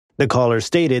The caller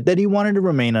stated that he wanted to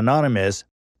remain anonymous,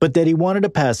 but that he wanted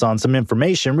to pass on some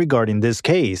information regarding this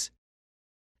case.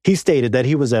 He stated that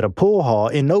he was at a pool hall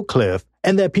in Oak Cliff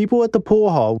and that people at the pool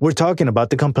hall were talking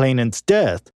about the complainant's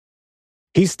death.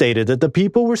 He stated that the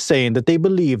people were saying that they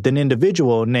believed an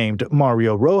individual named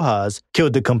Mario Rojas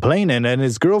killed the complainant and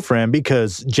his girlfriend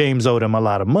because James owed him a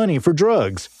lot of money for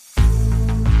drugs.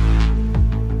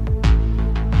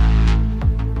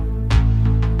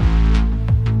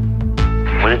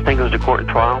 When this thing goes to court and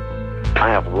trial, I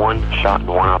have one shot and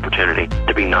one opportunity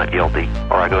to be not guilty,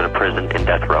 or I go to prison and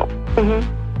death row.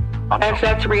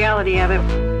 That's the reality of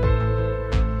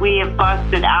it. We have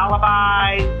busted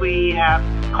alibis. We have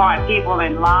caught people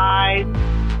in lies.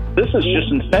 This is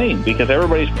just insane because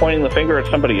everybody's pointing the finger at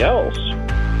somebody else.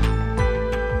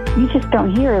 You just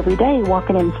don't hear every day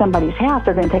walking in somebody's house,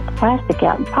 they're going to take the plastic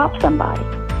out and pop somebody.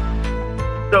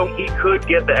 So he could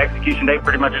get the execution date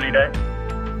pretty much any day?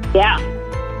 Yeah.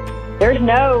 There's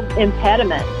no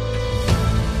impediment.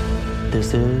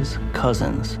 This is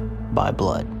Cousins by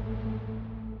Blood.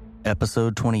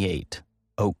 Episode 28,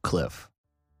 Oak Cliff.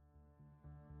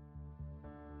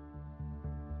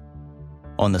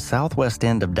 On the southwest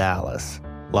end of Dallas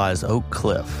lies Oak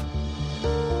Cliff.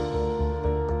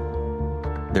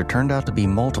 There turned out to be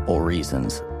multiple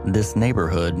reasons this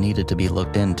neighborhood needed to be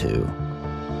looked into.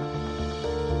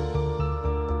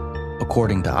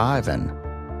 According to Ivan,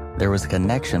 there was a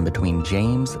connection between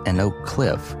James and Oak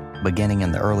Cliff beginning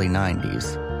in the early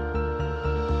 90s.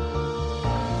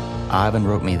 Ivan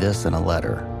wrote me this in a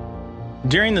letter.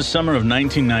 During the summer of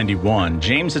 1991,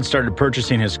 James had started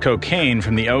purchasing his cocaine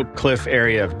from the Oak Cliff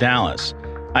area of Dallas.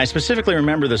 I specifically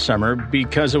remember the summer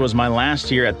because it was my last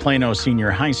year at Plano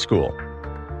Senior High School.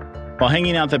 While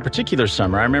hanging out that particular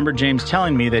summer, I remember James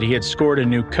telling me that he had scored a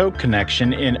new coke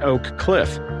connection in Oak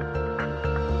Cliff.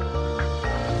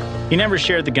 He never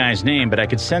shared the guy's name, but I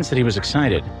could sense that he was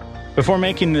excited. Before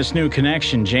making this new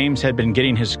connection, James had been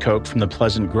getting his coke from the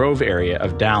Pleasant Grove area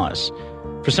of Dallas.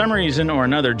 For some reason or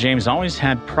another, James always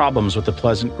had problems with the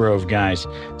Pleasant Grove guys,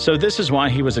 so this is why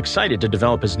he was excited to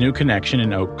develop his new connection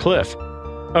in Oak Cliff.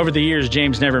 Over the years,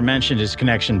 James never mentioned his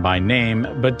connection by name,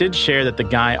 but did share that the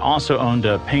guy also owned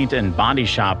a paint and body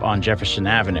shop on Jefferson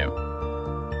Avenue.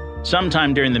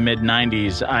 Sometime during the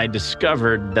mid-90s, I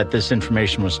discovered that this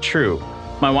information was true.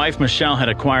 My wife, Michelle, had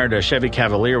acquired a Chevy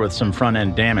Cavalier with some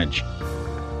front-end damage.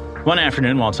 One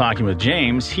afternoon, while talking with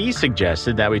James, he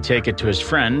suggested that we take it to his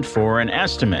friend for an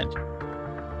estimate.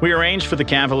 We arranged for the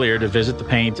Cavalier to visit the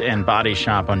paint and body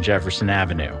shop on Jefferson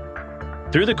Avenue.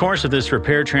 Through the course of this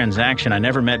repair transaction, I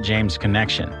never met James'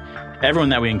 connection. Everyone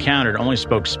that we encountered only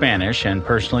spoke Spanish and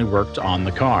personally worked on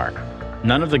the car.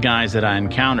 None of the guys that I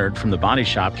encountered from the body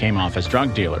shop came off as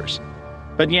drug dealers.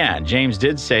 But yeah, James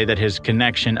did say that his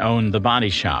connection owned the body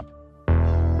shop.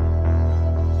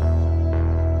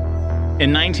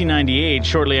 In 1998,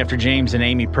 shortly after James and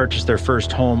Amy purchased their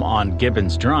first home on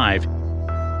Gibbons Drive,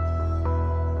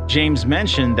 James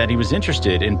mentioned that he was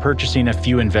interested in purchasing a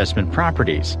few investment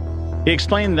properties. He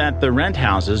explained that the rent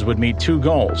houses would meet two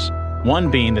goals, one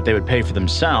being that they would pay for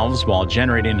themselves while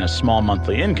generating a small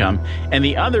monthly income, and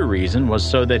the other reason was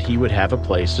so that he would have a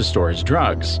place to store his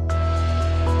drugs.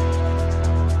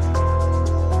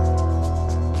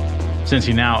 Since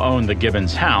he now owned the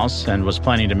Gibbons house and was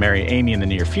planning to marry Amy in the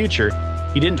near future,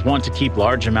 he didn't want to keep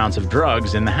large amounts of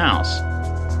drugs in the house.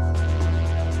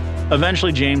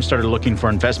 Eventually, James started looking for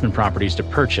investment properties to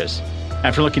purchase.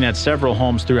 After looking at several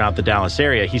homes throughout the Dallas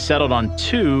area, he settled on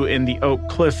two in the Oak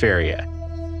Cliff area.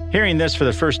 Hearing this for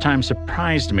the first time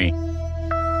surprised me.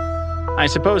 I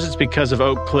suppose it's because of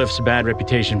Oak Cliff's bad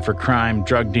reputation for crime,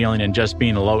 drug dealing, and just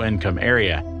being a low-income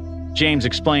area. James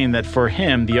explained that for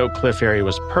him, the Oak Cliff area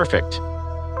was perfect.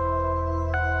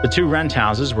 The two rent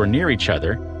houses were near each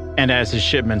other, and as his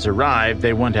shipments arrived,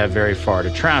 they wouldn't have very far to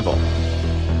travel.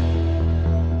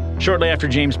 Shortly after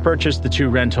James purchased the two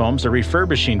rent homes, a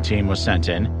refurbishing team was sent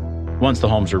in. Once the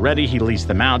homes were ready, he leased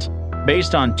them out.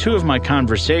 Based on two of my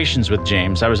conversations with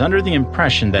James, I was under the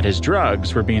impression that his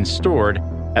drugs were being stored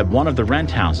at one of the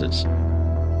rent houses.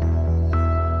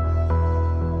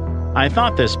 I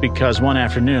thought this because one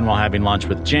afternoon while having lunch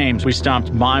with James, we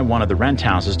stopped by one of the rent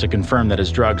houses to confirm that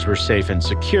his drugs were safe and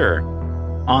secure.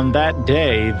 On that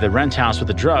day, the rent house with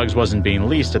the drugs wasn't being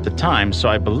leased at the time, so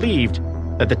I believed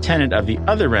that the tenant of the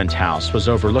other rent house was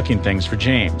overlooking things for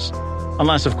James.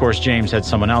 Unless, of course, James had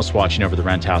someone else watching over the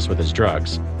rent house with his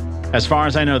drugs. As far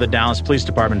as I know, the Dallas Police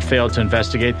Department failed to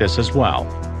investigate this as well.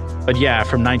 But yeah,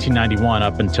 from 1991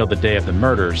 up until the day of the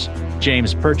murders,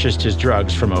 James purchased his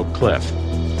drugs from Oak Cliff.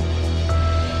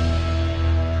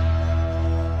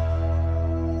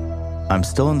 I'm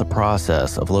still in the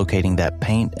process of locating that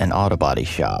paint and auto body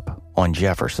shop on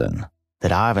Jefferson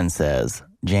that Ivan says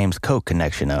James' coke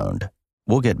connection owned.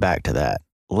 We'll get back to that.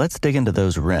 Let's dig into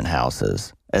those rent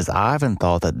houses, as Ivan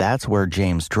thought that that's where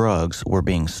James' drugs were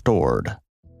being stored,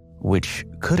 which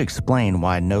could explain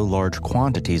why no large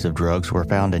quantities of drugs were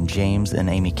found in James and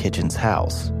Amy Kitchen's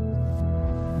house.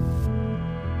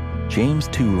 James'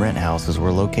 two rent houses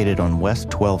were located on West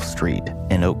 12th Street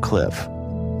in Oak Cliff.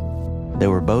 They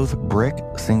were both brick,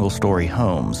 single-story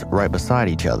homes right beside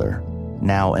each other.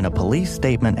 Now, in a police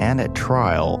statement and at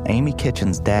trial, Amy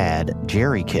Kitchen's dad,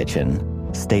 Jerry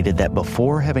Kitchen, stated that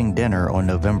before having dinner on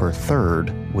November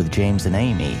 3rd with James and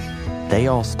Amy, they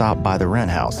all stopped by the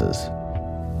rent houses.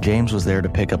 James was there to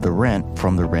pick up the rent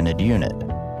from the rented unit.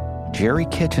 Jerry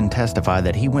Kitchen testified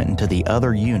that he went into the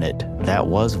other unit that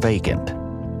was vacant.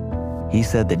 He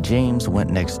said that James went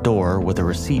next door with a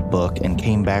receipt book and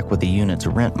came back with the unit's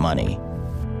rent money,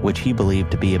 which he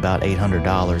believed to be about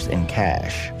 $800 in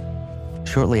cash.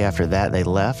 Shortly after that, they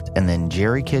left, and then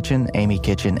Jerry Kitchen, Amy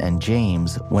Kitchen, and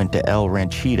James went to El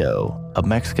Ranchito, a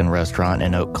Mexican restaurant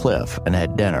in Oak Cliff, and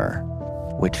had dinner,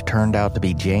 which turned out to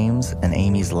be James and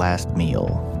Amy's last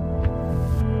meal.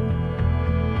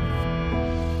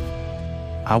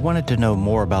 I wanted to know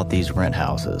more about these rent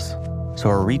houses,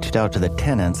 so I reached out to the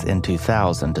tenants in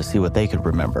 2000 to see what they could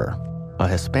remember. A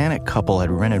Hispanic couple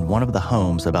had rented one of the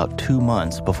homes about 2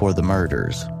 months before the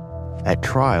murders. At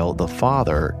trial, the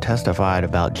father testified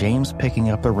about James picking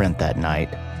up the rent that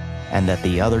night and that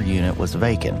the other unit was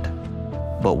vacant.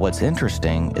 But what's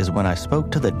interesting is when I spoke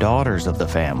to the daughters of the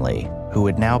family, who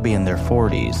would now be in their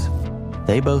 40s,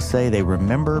 they both say they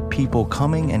remember people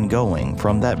coming and going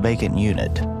from that vacant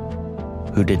unit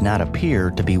who did not appear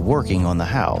to be working on the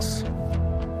house.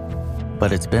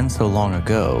 But it's been so long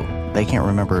ago, they can't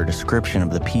remember a description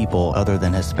of the people other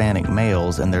than Hispanic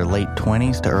males in their late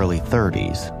 20s to early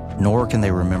 30s, nor can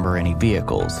they remember any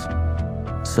vehicles.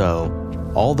 So,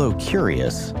 although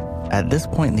curious, at this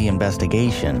point in the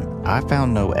investigation, I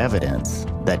found no evidence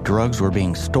that drugs were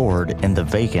being stored in the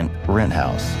vacant rent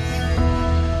house.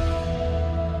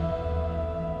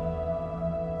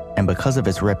 And because of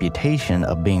its reputation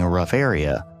of being a rough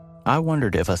area, I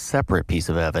wondered if a separate piece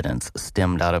of evidence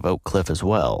stemmed out of Oak Cliff as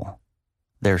well.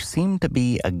 There seemed to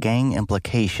be a gang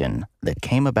implication that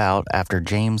came about after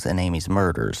James and Amy's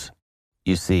murders.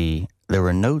 You see, there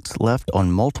were notes left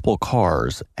on multiple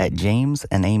cars at James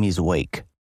and Amy's wake.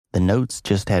 The notes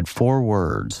just had 4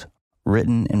 words,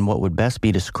 written in what would best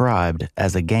be described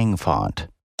as a gang font.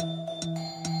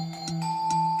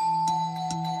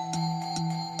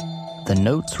 The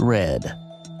notes read,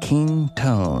 "King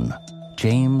Tone,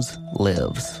 James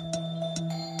lives."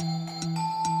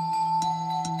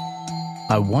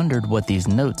 I wondered what these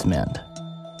notes meant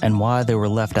and why they were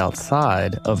left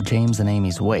outside of James and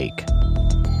Amy's wake.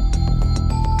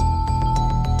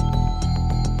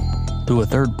 Through a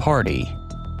third party,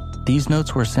 these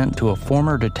notes were sent to a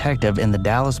former detective in the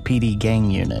Dallas PD gang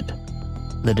unit.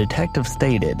 The detective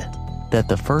stated that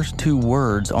the first 2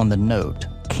 words on the note,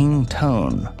 King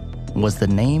Tone, was the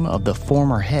name of the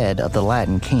former head of the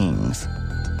Latin Kings.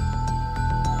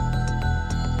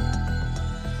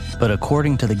 But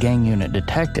according to the gang unit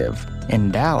detective, in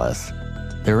Dallas,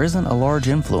 there isn't a large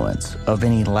influence of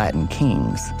any Latin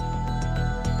kings.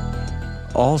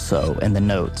 Also in the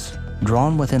notes,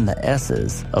 drawn within the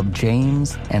S's of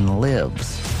James and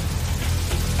lives,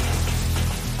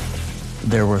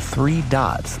 there were 3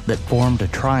 dots that formed a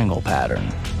triangle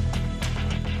pattern.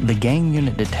 The gang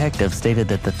unit detective stated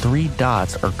that the 3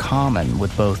 dots are common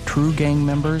with both true gang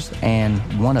members and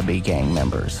wannabe gang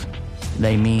members.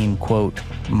 They mean, quote,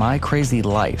 "my crazy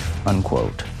life,"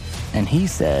 unquote. And he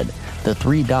said the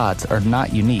 3 dots are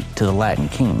not unique to the Latin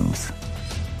Kings.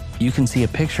 You can see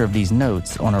a picture of these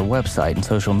notes on our website and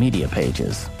social media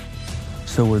pages.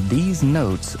 So were these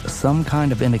notes some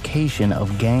kind of indication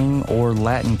of gang or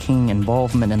Latin King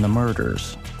involvement in the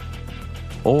murders?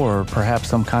 Or perhaps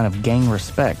some kind of gang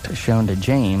respect shown to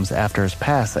James after his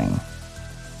passing?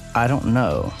 I don't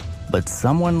know, but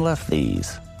someone left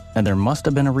these, and there must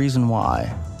have been a reason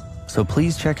why. So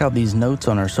please check out these notes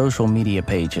on our social media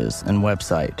pages and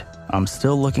website. I'm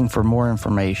still looking for more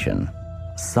information.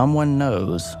 Someone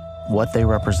knows what they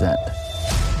represent.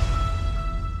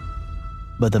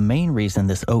 But the main reason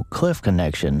this Oak Cliff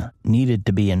connection needed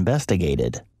to be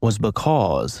investigated was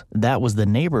because that was the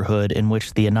neighborhood in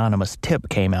which the anonymous tip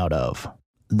came out of.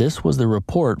 This was the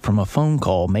report from a phone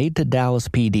call made to Dallas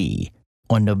PD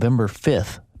on November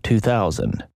 5th,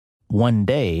 2000, one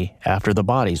day after the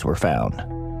bodies were found.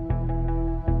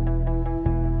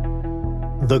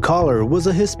 The caller was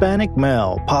a Hispanic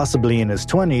male, possibly in his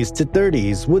 20s to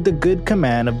 30s, with a good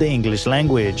command of the English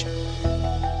language.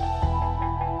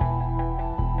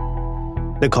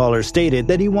 The caller stated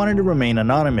that he wanted to remain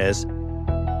anonymous,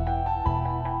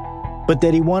 but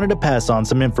that he wanted to pass on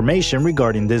some information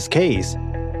regarding this case.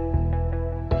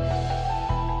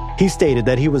 He stated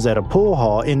that he was at a pool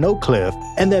hall in Oak Cliff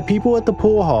and that people at the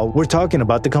pool hall were talking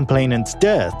about the complainant's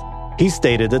death. He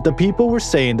stated that the people were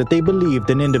saying that they believed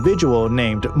an individual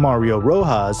named Mario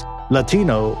Rojas,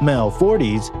 Latino, male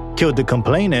 40s, killed the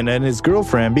complainant and his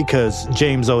girlfriend because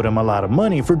James owed him a lot of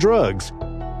money for drugs.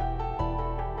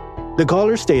 The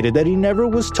caller stated that he never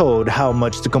was told how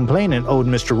much the complainant owed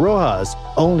Mr. Rojas,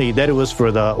 only that it was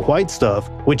for the white stuff,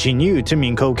 which he knew to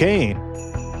mean cocaine.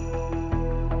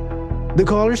 The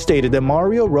caller stated that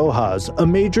Mario Rojas, a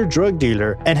major drug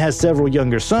dealer, and has several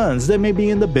younger sons that may be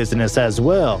in the business as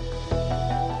well.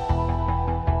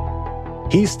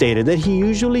 He stated that he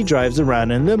usually drives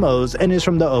around in limos and is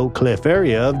from the Oak Cliff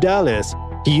area of Dallas.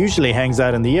 He usually hangs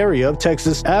out in the area of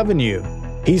Texas Avenue.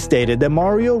 He stated that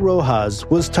Mario Rojas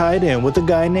was tied in with a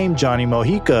guy named Johnny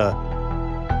Mojica,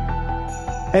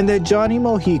 and that Johnny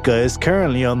Mojica is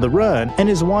currently on the run and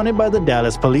is wanted by the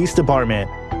Dallas Police Department.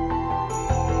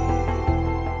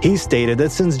 He stated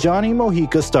that since Johnny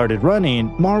Mojica started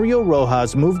running, Mario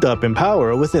Rojas moved up in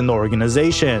power within the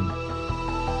organization.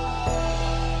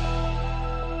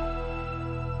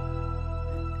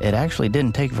 It actually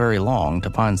didn't take very long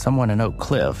to find someone in Oak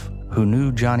Cliff who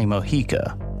knew Johnny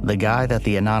Mojica, the guy that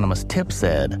the anonymous tip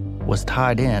said was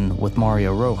tied in with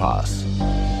Mario Rojas.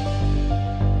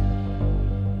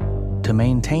 To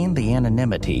maintain the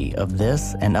anonymity of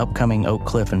this and upcoming Oak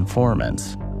Cliff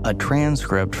informants, a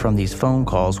transcript from these phone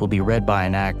calls will be read by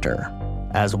an actor,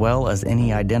 as well as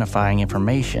any identifying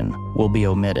information will be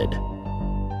omitted.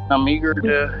 I'm eager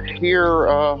to hear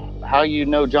how you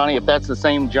know Johnny, if that's the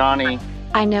same Johnny.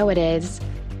 I know it is.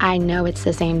 I know it's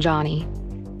the same Johnny.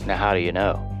 Now, how do you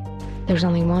know? There's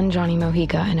only one Johnny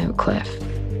Mojica in Oak Cliff.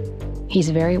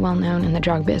 He's very well known in the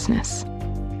drug business.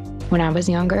 When I was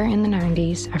younger, in the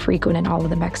 90s, I frequented all of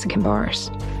the Mexican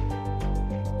bars.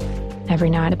 Every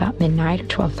night about midnight or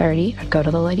 12:30, I'd go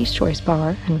to the Ladies' Choice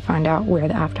Bar and find out where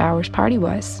the after-hours party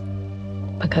was.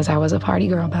 Because I was a party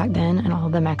girl back then, and all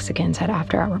of the Mexicans had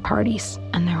after-hour parties,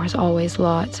 and there was always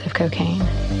lots of cocaine.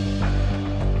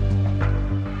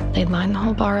 They'd line the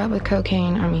whole bar up with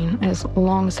cocaine, as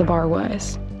long as the bar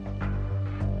was.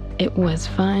 It was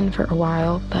fun for a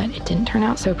while, but it didn't turn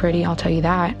out so pretty, I'll tell you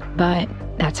that. But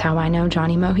that's how I know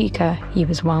Johnny Mojica. He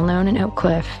was well known in Oak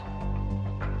Cliff.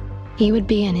 He would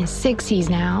be in his 60s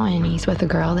now, and he's with a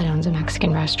girl that owns a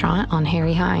Mexican restaurant on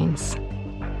Harry Hines.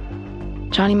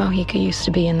 Johnny Mojica used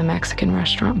to be in the Mexican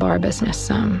restaurant bar business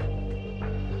some.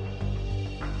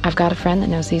 I've got a friend that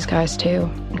knows these guys too.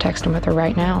 I'm texting with her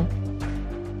right now.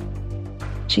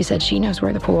 She said she knows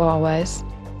where the pool hall was.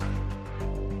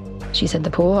 She said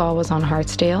the pool hall was on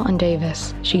Hartsdale and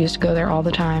Davis. She used to go there all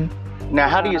the time. Now,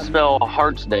 how do you spell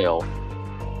Hartsdale?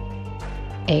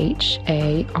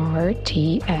 Hartsdale.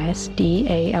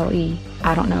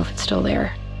 I don't know if it's still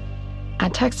there. I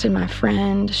texted my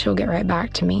friend. She'll get right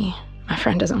back to me. My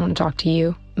friend doesn't want to talk to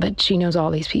you, but she knows all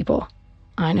these people.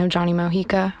 I know Johnny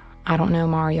Mojica. I don't know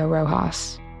Mario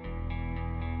Rojas.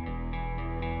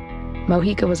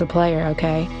 Mojica was a player,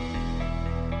 okay?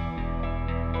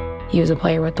 He was a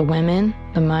player with the women,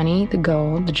 the money, the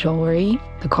gold, the jewelry,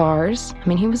 the cars.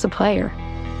 He was a player.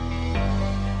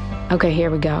 Okay, here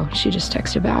we go. She just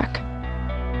texted back.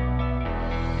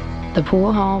 The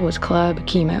pool hall was Club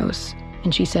Chemos,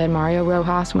 and she said Mario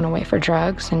Rojas went away for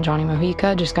drugs and Johnny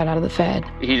Mojica just got out of the Fed.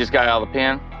 He just got out of the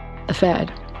pen? The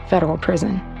Fed, federal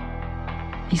prison.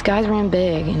 These guys ran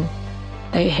big, and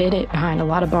they hid it behind a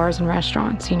lot of bars and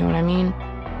restaurants, you know what I mean?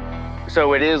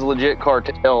 So it is legit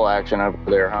cartel action over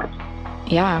there, huh?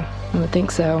 Yeah, I would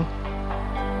think so.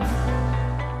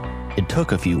 It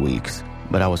took a few weeks,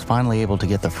 but I was finally able to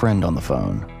get the friend on the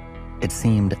phone. It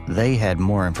seemed they had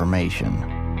more information.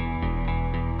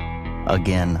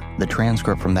 Again, the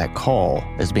transcript from that call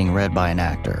is being read by an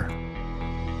actor.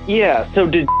 Yeah, so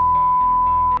did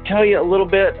tell you a little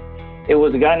bit? It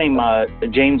was a guy named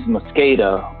James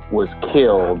Mosqueda was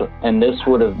killed, and this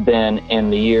would have been in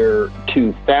the year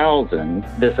 2000.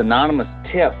 This anonymous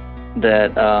tip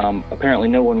that apparently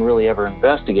no one really ever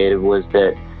investigated was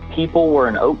that people were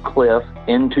in Oak Cliff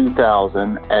in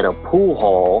 2000 at a pool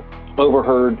hall,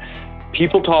 overheard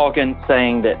people talking,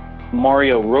 saying that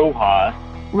Mario Rojas.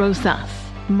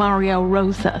 Mario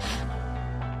Rosas.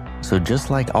 So just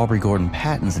like Aubrey Gordon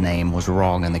Patton's name was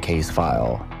wrong in the case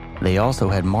file, they also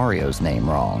had Mario's name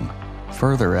wrong.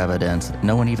 Further evidence,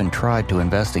 no one even tried to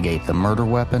investigate the murder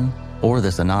weapon or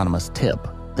this anonymous tip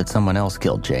that someone else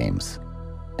killed James.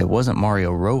 It wasn't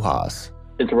Mario Rojas.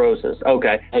 It's Rosas.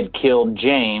 Okay. Had killed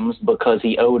James because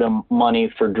he owed him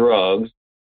money for drugs.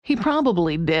 He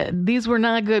probably did. These were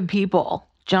not good people.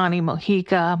 Johnny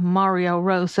Mojica, Mario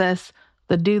Rosas,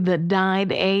 the dude that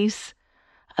died, Ace.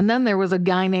 And then there was a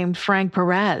guy named Frank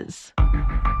Perez.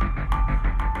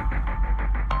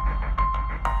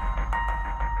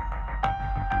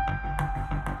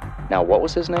 Now, what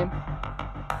was his name?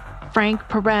 Frank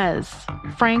Perez.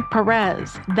 Frank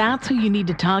Perez. That's who you need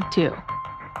to talk to.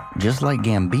 Just like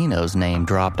Gambino's name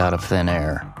dropped out of thin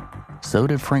air, so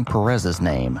did Frank Perez's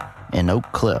name in Oak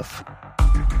Cliff.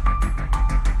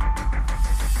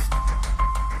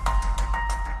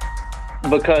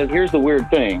 Because here's the weird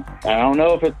thing. I don't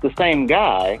know if it's the same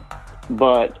guy,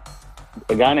 but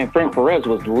a guy named Frank Perez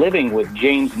was living with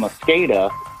James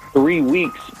Mosqueda 3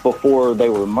 weeks before they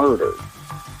were murdered.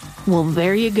 Well,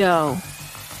 there you go.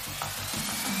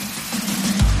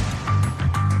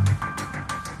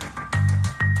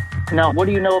 Now, what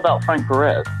do you know about Frank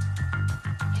Perez?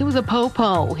 He was a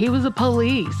popo. He was a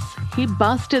police. He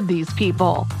busted these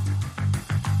people.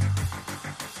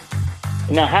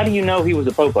 Now, how do you know he was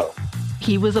a popo?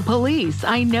 He was a police.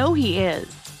 I know he is.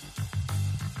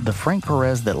 The Frank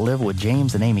Perez that lived with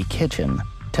James and Amy Kitchen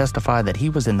testified that he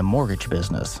was in the mortgage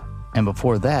business, and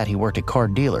before that he worked at car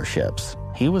dealerships.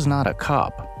 He was not a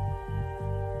cop.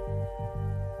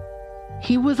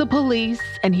 He was a police,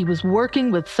 and he was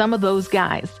working with some of those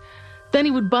guys. Then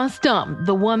he would bust them.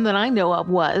 The one that I know of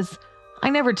was. I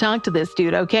never talked to this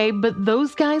dude, okay? But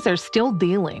those guys are still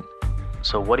dealing.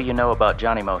 So what do you know about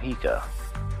Johnny Mojica?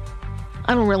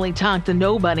 I don't really talk to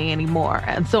nobody anymore,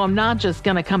 and so I'm not just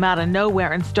gonna come out of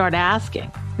nowhere and start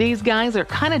asking. These guys are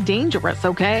kind of dangerous,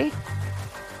 okay?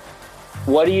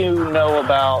 What do you know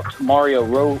about Mario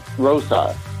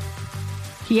Rosas?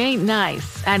 He ain't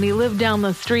nice, and he lived down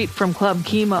the street from Club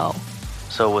Chemo.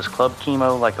 So was Club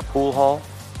Chemo like a pool hall?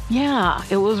 Yeah,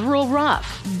 it was real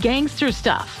rough. Gangster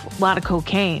stuff. A lot of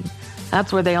cocaine.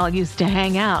 That's where they all used to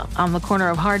hang out, on the corner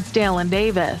of Hartsdale and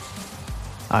Davis.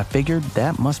 I figured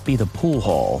that must be the pool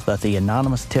hall that the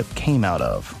anonymous tip came out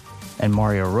of, and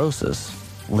Mario Rosas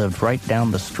lived right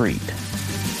down the street.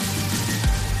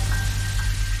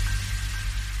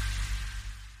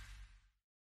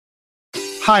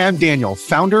 Hi, I'm Daniel,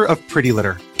 founder of Pretty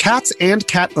Litter. Cats and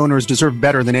cat owners deserve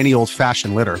better than any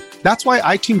old-fashioned litter. That's why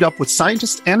I teamed up with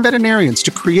scientists and veterinarians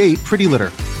to create Pretty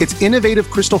Litter. Its innovative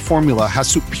crystal formula has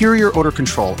superior odor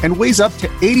control and weighs up to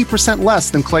 80% less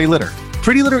than clay litter.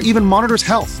 Pretty Litter even monitors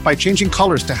health by changing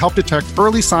colors to help detect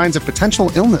early signs of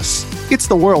potential illness. It's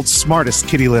the world's smartest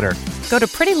kitty litter. Go to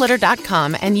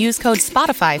prettylitter.com and use code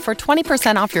SPOTIFY for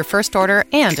 20% off your first order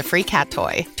and a free cat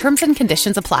toy. Terms and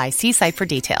conditions apply. See site for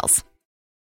details.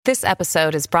 This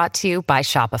episode is brought to you by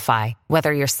Shopify.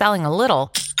 Whether you're selling a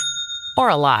little or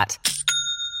a lot,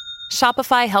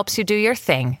 Shopify helps you do your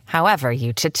thing, however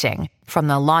you cha-ching. From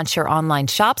the launch your online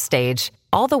shop stage,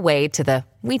 all the way to the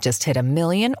we just hit 1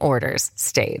 million orders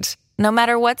stage. No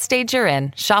matter what stage you're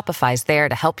in, Shopify's there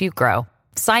to help you grow.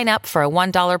 Sign up for a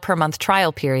 $1 per month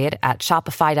trial period at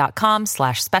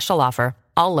shopify.com/special offer,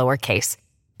 all lowercase.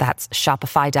 That's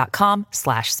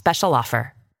shopify.com/special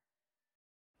offer.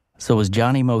 So was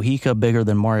Johnny Mojica bigger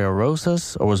than Mario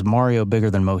Rosas, or was Mario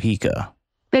bigger than Mojica?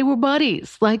 They were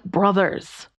buddies, like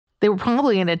brothers. They were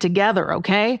probably in it together,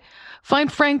 okay?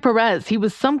 Find Frank Perez. He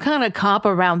was some kind of cop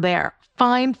around there.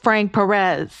 Find Frank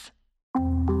Perez.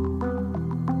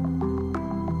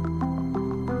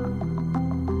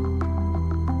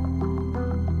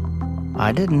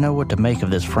 I didn't know what to make of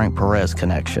this Frank Perez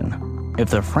connection. If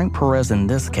the Frank Perez in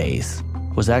this case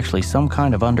was actually some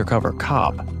kind of undercover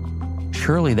cop,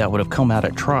 surely that would have come out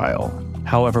at trial.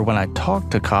 However, when I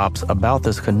talked to cops about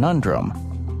this conundrum,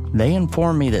 they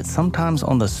informed me that sometimes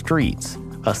on the streets,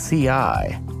 a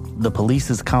CI, the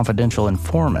police's confidential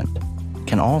informant,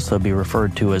 can also be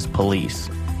referred to as police.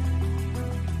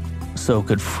 So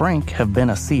could Frank have been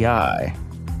a CI?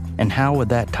 And how would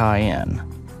that tie in?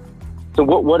 So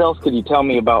what else could you tell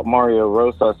me about Mario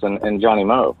Rosas and Johnny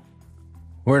Mo?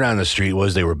 Word on the street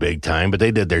was they were big time, but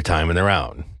they did their time and they're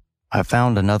out. I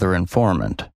found another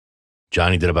informant.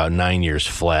 Johnny did about 9 years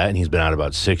flat, and he's been out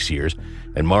about 6 years.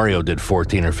 And Mario did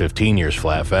 14 or 15 years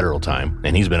flat federal time,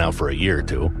 and he's been out for a year or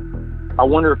two. I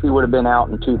wonder if he would have been out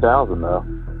in 2000, though.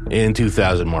 In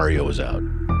 2000, Mario was out.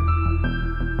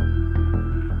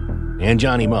 And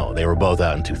Johnny Mo, they were both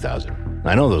out in 2000.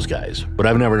 I know those guys, but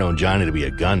I've never known Johnny to be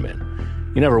a gunman.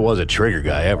 He never was a trigger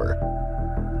guy ever.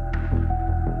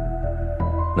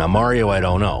 Now, Mario, I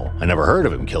don't know. I never heard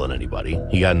of him killing anybody.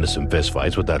 He got into some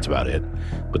fistfights, but that's about it.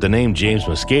 But the name James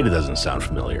Mosqueda doesn't sound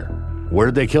familiar. Where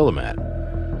did they kill him at?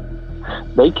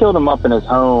 They killed him up in his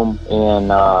home in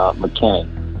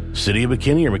McKinney. City of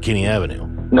McKinney or McKinney Avenue?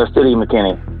 No, City of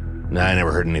McKinney. Nah, I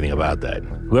never heard anything about that.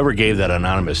 Whoever gave that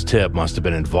anonymous tip must have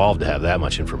been involved to have that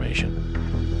much information.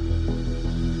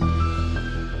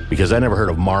 Because I never heard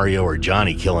of Mario or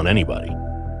Johnny killing anybody.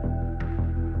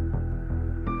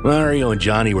 Mario and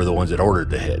Johnny were the ones that ordered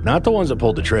the hit, not the ones that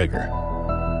pulled the trigger.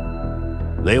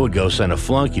 They would go send a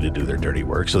flunky to do their dirty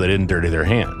work so they didn't dirty their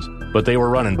hands. But they were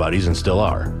running buddies and still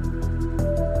are.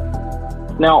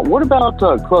 Now, what about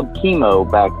Club Chemo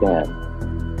back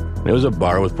then? It was a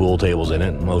bar with pool tables in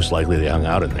it. Most likely they hung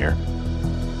out in there.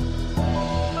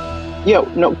 Yeah,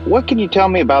 no, what can you tell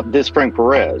me about this Frank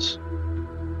Perez?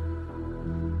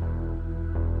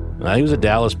 He was a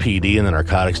Dallas PD in the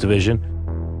narcotics division.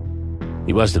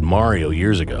 He busted Mario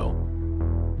years ago.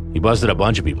 He busted a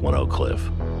bunch of people in Oak Cliff.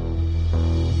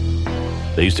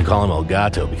 They used to call him El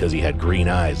Gato because he had green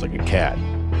eyes like a cat.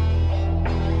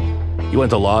 He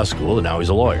went to law school and now he's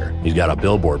a lawyer. He's got a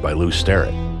billboard by Lou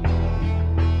Sterrett.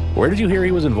 Where did you hear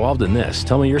he was involved in this?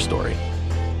 Tell me your story.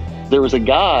 There was a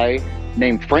guy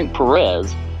named Frank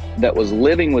Perez that was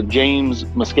living with James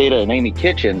Mosqueda and Amy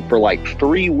Kitchen for like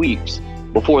 3 weeks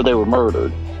before they were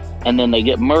murdered. And then they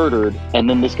get murdered, and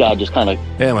then this guy just kind of...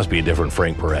 Yeah, it must be a different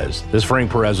Frank Perez. This Frank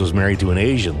Perez was married to an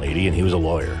Asian lady, and he was a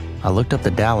lawyer. I looked up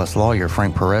the Dallas lawyer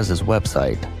Frank Perez's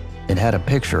website. It had a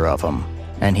picture of him,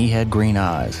 and he had green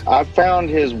eyes. I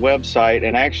found his website,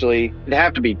 and actually, it'd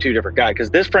have to be two different guys, because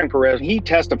this Frank Perez, he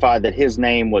testified that his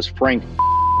name was Frank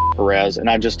Perez, and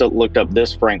I just looked up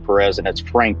this Frank Perez, and it's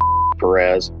Frank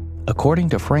Perez. According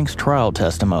to Frank's trial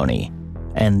testimony,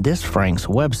 and this Frank's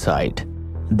website,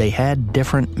 they had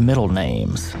different middle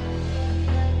names.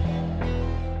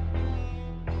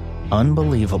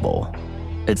 Unbelievable.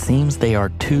 It seems they are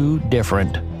two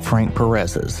different Frank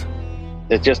Perez's.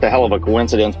 It's just a hell of a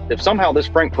coincidence. If somehow this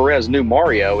Frank Perez knew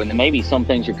Mario, and then maybe some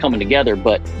things are coming together,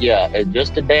 but yeah, it's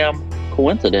just a damn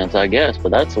coincidence, I guess,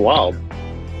 but that's wild.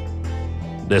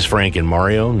 This Frank and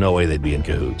Mario, no way they'd be in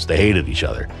cahoots. They hated each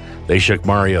other. They shook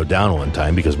Mario down one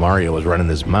time because Mario was running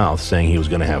his mouth saying he was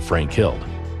going to have Frank killed.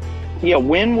 Yeah,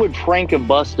 when would Frank have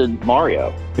busted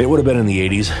Mario? It would have been in the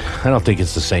 80s. I don't think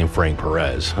it's the same Frank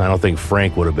Perez. I don't think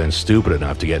Frank would have been stupid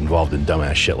enough to get involved in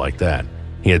dumbass shit like that.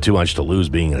 He had too much to lose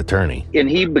being an attorney. And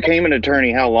he became an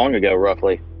attorney how long ago,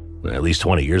 roughly? At least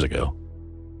 20 years ago.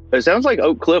 It sounds like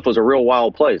Oak Cliff was a real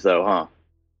wild place, though, huh?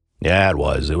 Yeah, it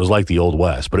was. It was like the Old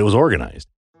West, but it was organized.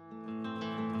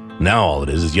 Now all it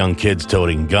is young kids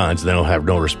toting guns. They don't have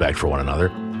no respect for one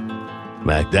another.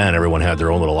 Back then, everyone had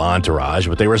their own little entourage,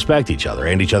 but they respect each other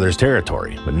and each other's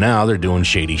territory. But now they're doing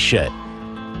shady shit.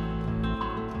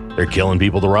 They're killing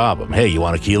people to rob them. Hey, you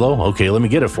want a kilo? Okay, let me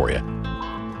get it for you.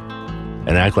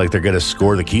 And act like they're going to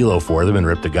score the kilo for them and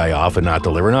rip the guy off and not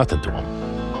deliver nothing to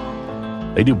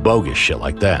him. They do bogus shit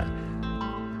like that.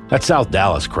 That's South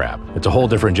Dallas crap. It's a whole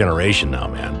different generation now,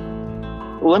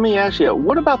 man. Well, let me ask you,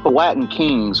 what about the Latin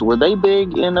Kings? Were they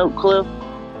big in Oak Cliff?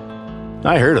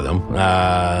 I heard of them.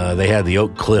 They had the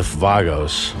Oak Cliff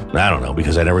Vagos. I don't know,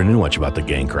 because I never knew much about the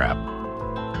gang crap.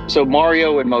 So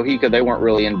Mario and Mojica, they weren't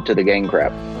really into the gang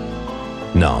crap?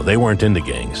 No, they weren't into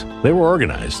gangs. They were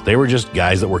organized. They were just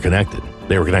guys that were connected.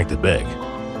 They were connected big.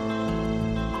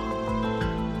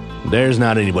 There's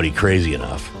not anybody crazy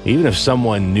enough. Even if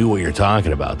someone knew what you're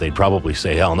talking about, they'd probably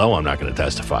say, hell no, I'm not going to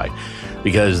testify,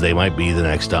 because they might be the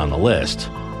next on the list.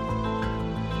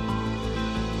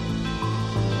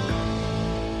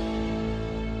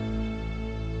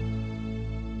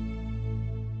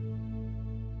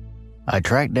 I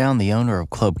tracked down the owner of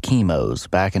Club Chemo's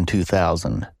back in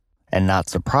 2000, and not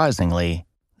surprisingly,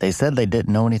 they said they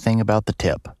didn't know anything about the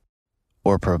tip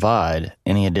or provide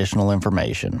any additional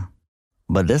information.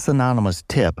 But this anonymous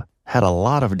tip had a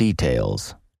lot of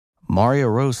details. Mario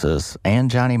Rosas and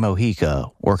Johnny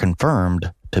Mojica were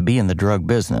confirmed to be in the drug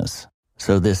business,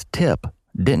 so this tip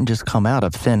didn't just come out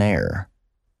of thin air.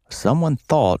 Someone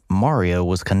thought Mario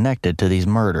was connected to these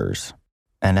murders.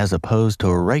 And as opposed to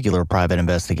a regular private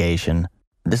investigation,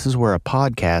 this is where a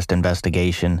podcast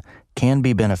investigation can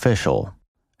be beneficial.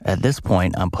 At this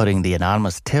point, I'm putting the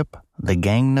anonymous tip, the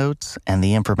gang notes, and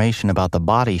the information about the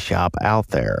body shop out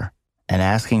there, and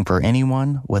asking for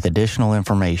anyone with additional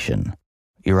information.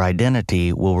 Your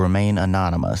identity will remain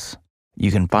anonymous.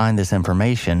 You can find this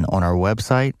information on our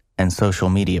website and social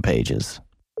media pages.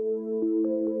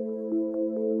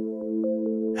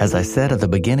 As I said at the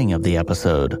beginning of the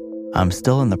episode, I'm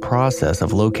still in the process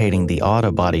of locating the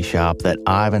auto body shop that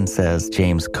Ivan says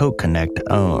James Coke Connect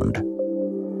owned.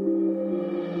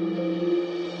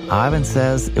 Ivan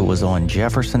says it was on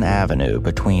Jefferson Avenue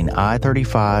between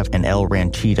I-35 and El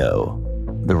Ranchito.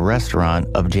 the restaurant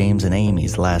of James and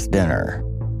Amy's last dinner.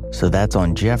 So that's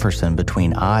on Jefferson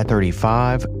between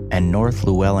I-35 and North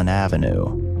Llewellyn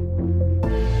Avenue.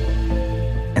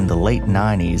 In the late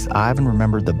 90s, Ivan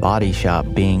remembered the body shop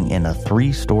being in a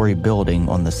 3-story building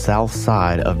on the south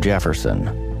side of Jefferson.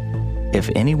 If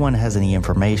anyone has any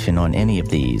information on any of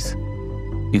these,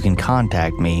 you can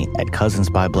contact me at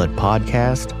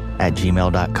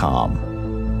cousinsbybloodpodcast@gmail.com.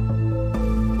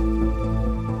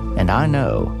 And I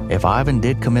know if Ivan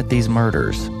did commit these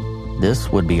murders, this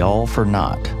would be all for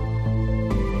naught.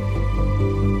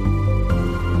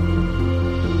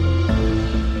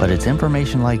 But it's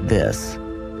information like this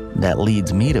that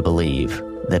leads me to believe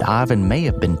that Ivan may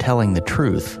have been telling the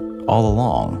truth all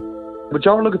along. But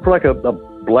y'all are looking for like a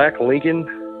black Lincoln?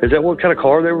 Is that what kind of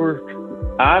car they were?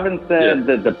 Ivan said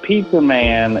that the pizza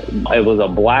man, it was a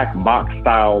black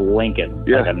box-style Lincoln,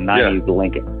 like a 90s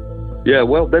Lincoln. Yeah,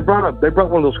 well, they brought one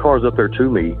of those cars up there to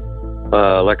me,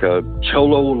 like a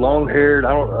cholo, long-haired,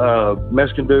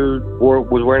 Mexican dude,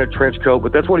 was wearing a trench coat,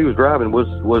 but that's what he was driving. Was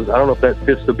I don't know if that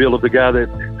fits the bill of the guy that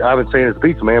Ivan's saying is the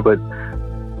pizza man, but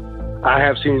I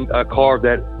have seen a car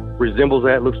that resembles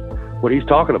that, looks what he's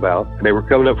talking about, and they were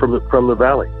coming up from the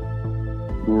valley.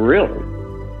 Really?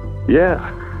 Yeah.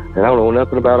 And I don't know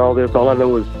nothing about all this. All I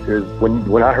know is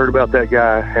when I heard about that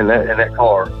guy and that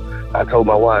car, I told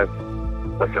my wife,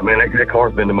 I said, man, that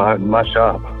car's been to my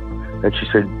shop. And she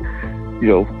said,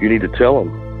 you need to tell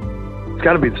him. It's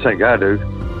got to be the same guy, dude.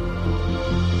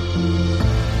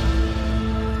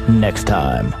 Next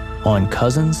time on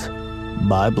Cousins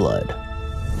by Blood.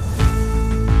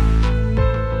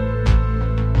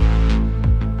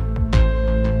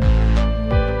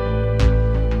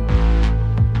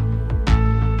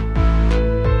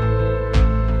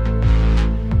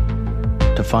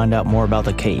 To find out more about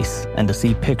the case and to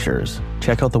see pictures,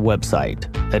 check out the website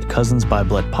at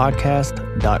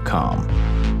cousinsbybloodpodcast.com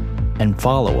and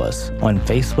follow us on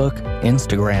Facebook,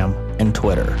 Instagram, and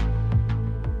Twitter.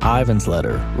 Ivan's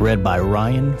Letter, read by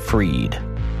Ryan Freed.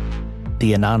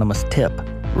 The Anonymous Tip,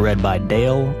 read by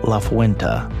Dale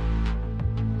LaFuenta.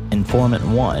 Informant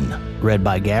 1, read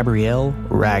by Gabrielle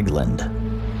Ragland.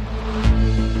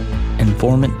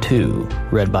 Informant 2,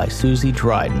 read by Susie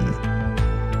Dryden.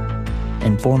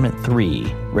 Informant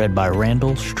 3, read by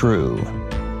Randall Strew.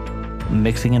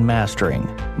 Mixing and mastering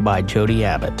by Jody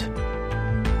Abbott.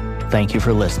 Thank you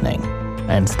for listening,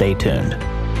 and stay tuned.